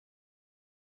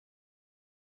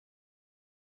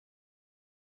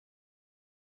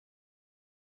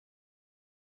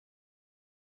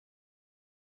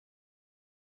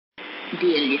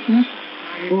Dear listeners,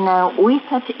 now we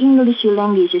start English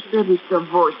language service of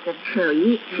Voice of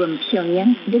Korea from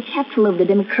Pyongyang, the capital of the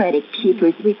Democratic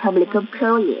People's Republic of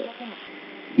Korea.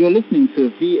 You are listening to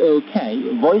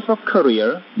VOK, Voice of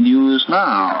Korea, News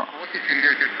Now.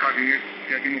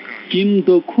 Kim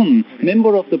Do-kun,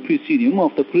 member of the Presidium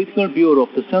of the Political Bureau of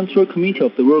the Central Committee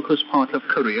of the Workers' Party of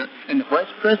Korea and Vice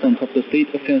President of the State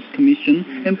Affairs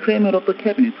Commission and Premier of the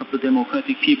Cabinet of the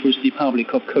Democratic People's Republic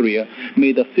of Korea,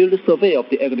 made a field survey of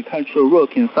the agricultural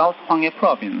work in South Hwanghae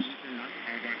Province.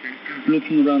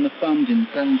 Looking around the farms in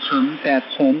Sancheon,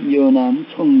 Dacheon, Yeonam,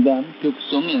 Cheongdam,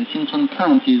 Gyeongsong, and Sincheon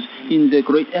counties in their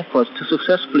great efforts to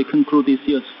successfully conclude this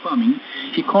year's farming,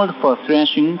 he called for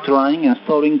threshing, drying, and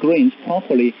storing grains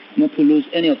properly, not to lose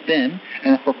any of them,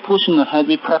 and for pushing ahead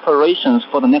with preparations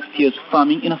for the next year's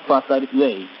farming in a far-sighted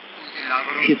way.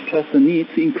 He stressed the need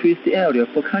to increase the area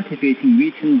for cultivating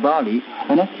wheat and barley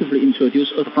and actively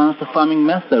introduce advanced farming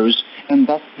methods and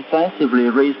thus decisively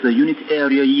raise the unit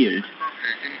area yield.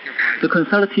 The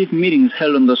consultative meetings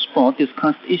held on the spot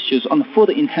discussed issues on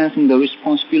further enhancing the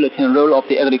responsibility and role of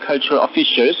the agricultural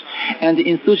officials and the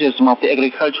enthusiasm of the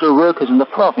agricultural workers in the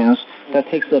province that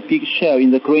takes a big share in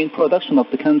the grain production of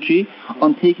the country,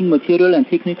 on taking material and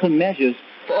technical measures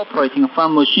for operating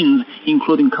farm machines,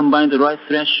 including combined rice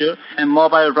thresher and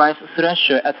mobile rice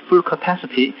thresher at full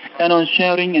capacity, and on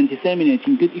sharing and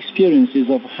disseminating good experiences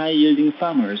of high-yielding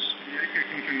farmers.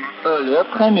 Earlier,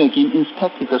 Premier Kim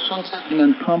inspected the Suncheon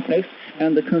Cement Complex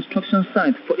and the construction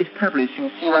site for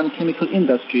establishing C1 chemical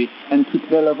industry and took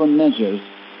relevant measures.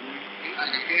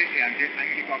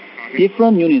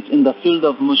 Different units in the field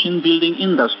of machine building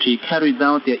industry carried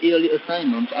out their yearly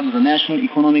assignments under the National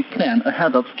Economic Plan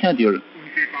ahead of schedule.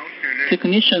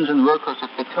 Technicians and workers of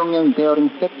the Pyongyang Bearing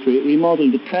Factory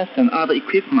remodeled the press and other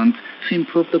equipment to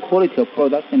improve the quality of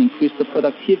products and increase the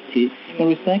productivity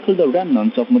and recycle the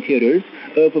remnants of materials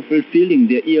over fulfilling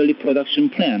their yearly production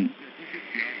plan.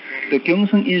 The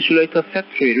Gyeongsong Insulator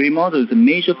Factory remodeled the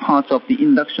major parts of the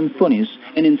induction furnace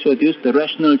and introduced the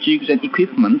rational jigs and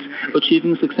equipment,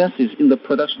 achieving successes in the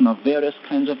production of various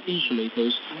kinds of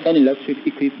insulators and electric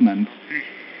equipment.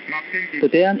 The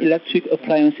Daean Electric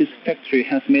Appliances Factory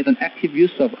has made an active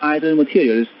use of idle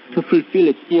materials to fulfill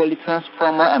its yearly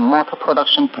transformer and motor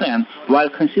production plan while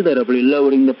considerably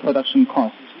lowering the production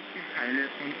costs.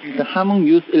 The Hamhung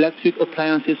Youth Electric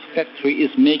Appliances Factory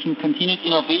is making continued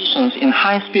innovations in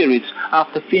high spirits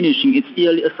after finishing its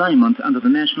yearly assignment under the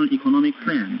National Economic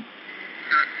Plan.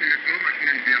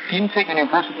 Pyeongtaek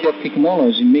University of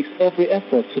Technology makes every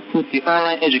effort to put the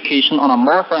online education on a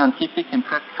more scientific and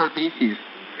practical basis.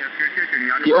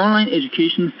 The online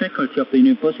education faculty of the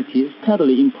university,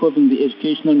 steadily improving the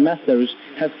educational methods,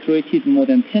 has created more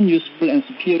than 10 useful and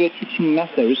superior teaching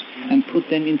methods and put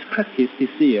them into practice this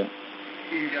year.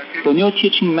 The new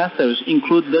teaching methods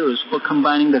include those for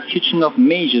combining the teaching of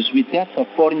majors with that of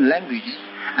foreign languages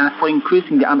and for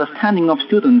increasing the understanding of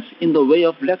students in the way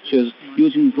of lectures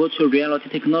using virtual reality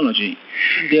technology.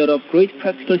 They are of great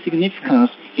practical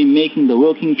significance in making the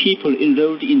working people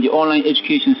enrolled in the online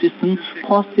education system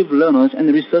positive learners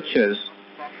and researchers.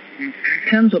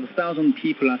 Tens of thousands of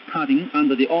people are studying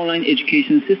under the online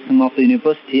education system of the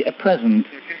university at present.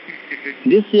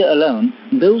 This year alone,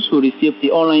 those who received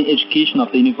the online education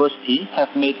of the university have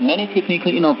made many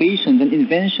technical innovations and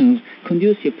inventions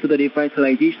conducive to the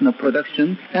revitalization of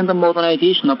production and the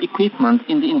modernization of equipment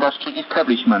in the industrial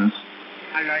establishments.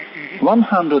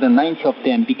 190 of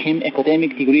them became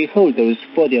academic degree holders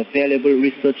for their valuable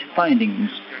research findings.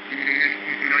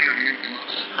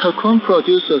 Cocoon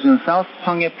producers in South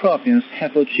Hwanghae Province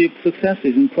have achieved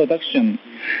successes in production.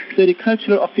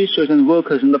 Agricultural officials and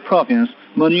workers in the province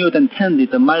manured and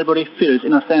tended the mulberry fields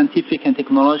in a scientific and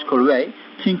technological way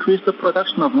to increase the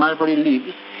production of mulberry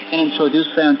leaves and introduce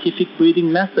scientific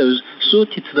breeding methods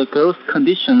suited to the growth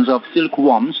conditions of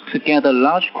silkworms to gather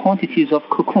large quantities of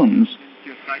cocoons.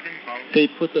 They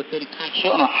put the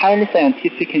agriculture on a highly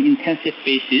scientific and intensive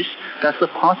basis, thus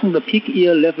surpassing the peak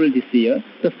year level this year,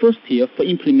 the first year for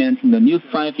implementing the new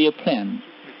 5-year plan.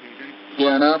 They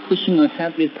are now pushing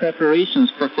ahead with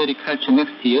preparations for agriculture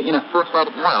next year in a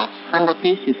foresighted way on the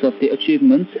basis of their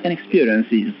achievements and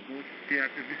experiences.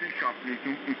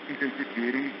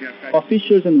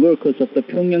 Officials and workers of the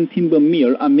Pyongyang Timber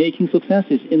Mill are making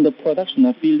successes in the production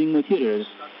of building materials.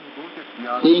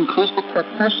 They increased the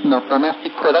proportion of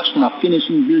domestic production of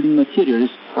finishing building materials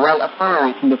while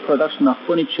accelerating the production of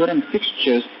furniture and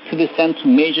fixtures to be sent to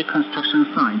major construction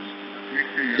sites.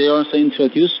 They also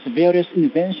introduced various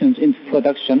inventions into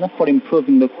production for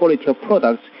improving the quality of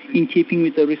products in keeping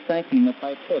with the recycling of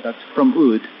byproducts from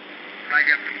wood.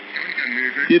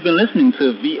 You've been listening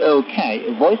to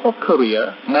VOK, Voice of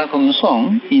Korea, Malcolm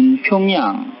Song in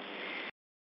Pyongyang.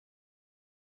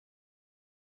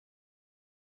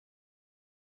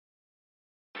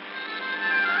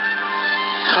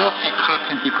 Trophy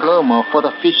Captain Diploma for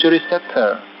the Fishery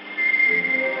Sector.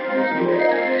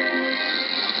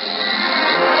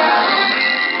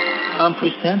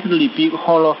 Unprecedentedly big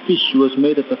haul of fish was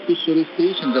made at the fishery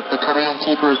stations of the Korean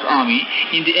People's Army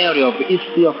in the area of the East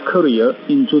Sea of Korea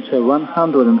in Juche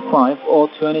 105 or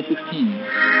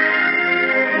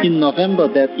 2016. In November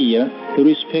that year, the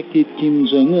respected Kim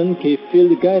Jong-un gave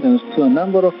field guidance to a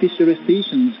number of fishery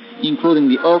stations, including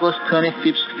the August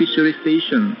 25th fishery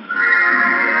station.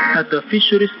 At the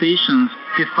fishery stations,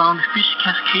 he found fish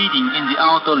cascading in the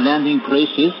outdoor landing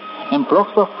places and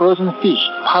blocks of frozen fish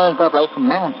piled up like a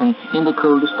mountain in the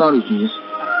cold storages.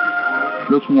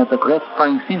 Looking at the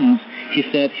gratifying scenes, he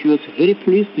said he was very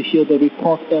pleased to hear the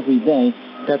report every day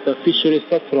that the fishery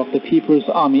sector of the People's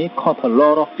Army caught a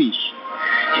lot of fish.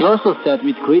 He also said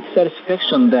with great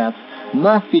satisfaction that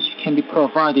more fish can be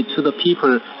provided to the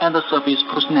people and the service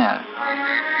personnel.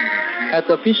 At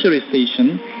the fishery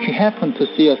station, he happened to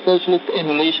see a socialist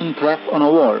emulation plaque on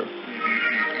a wall.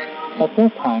 At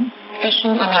that time,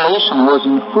 fishing emulation was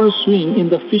in full swing in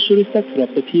the fishery sector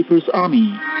of the People's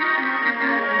Army.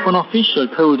 An official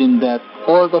told him that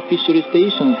all the fishery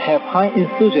stations have high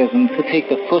enthusiasm to take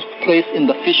the first place in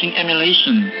the fishing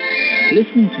emulation.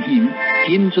 Listening to him,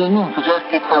 Kim Jong-un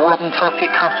suggested awarding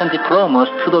trophy cups and diplomas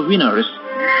to the winners.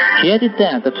 He added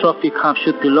that the trophy cup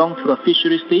should belong to the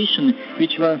fishery station,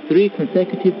 which won 3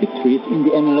 consecutive victories in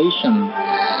the emulation.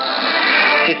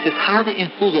 This is how the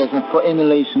enthusiasm for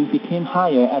emulation became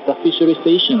higher at the fishery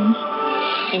stations.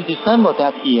 In December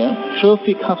that year,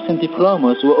 trophy cups and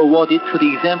diplomas were awarded to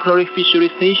the exemplary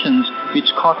fishery stations,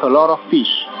 which caught a lot of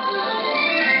fish.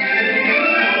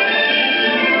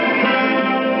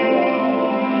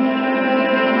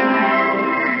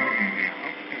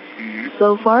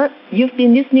 So far, you've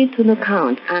been listening to an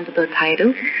account under the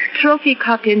title Trophy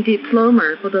Cup and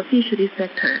Diploma for the Fishery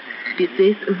Sector. This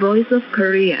is Voice of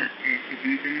Korea.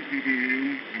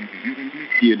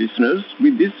 Dear listeners,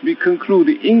 with this we conclude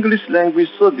the English language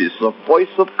service of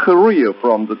Voice of Korea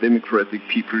from the Democratic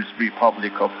People's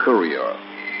Republic of Korea.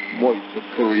 Voice of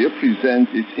Korea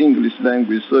presents its English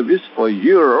language service for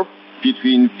Europe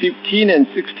between 15 and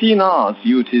 16 hours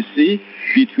UTC,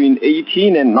 between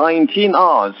 18 and 19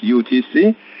 hours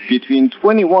UTC, between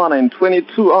 21 and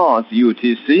 22 hours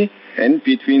UTC, and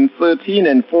between 13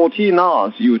 and 14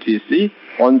 hours UTC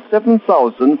on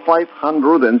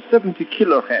 7,570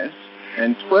 kHz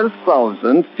and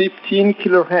 12,015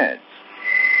 kHz.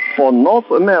 For North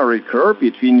America,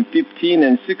 between 15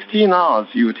 and 16 hours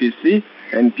UTC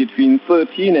and between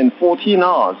 13 and 14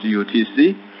 hours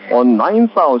UTC on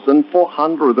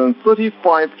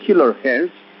 9,435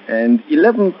 kHz and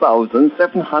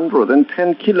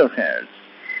 11,710 kHz.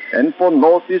 And for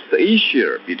Northeast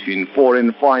Asia, between 4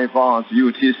 and 5 hours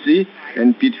UTC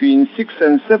and between 6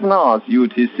 and 7 hours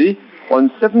UTC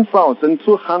on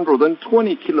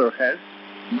 7,220 kHz,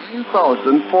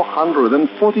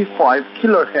 9,445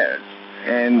 kHz,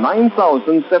 and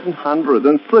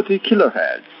 9,730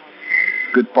 kHz.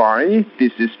 Goodbye,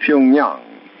 this is Pyongyang.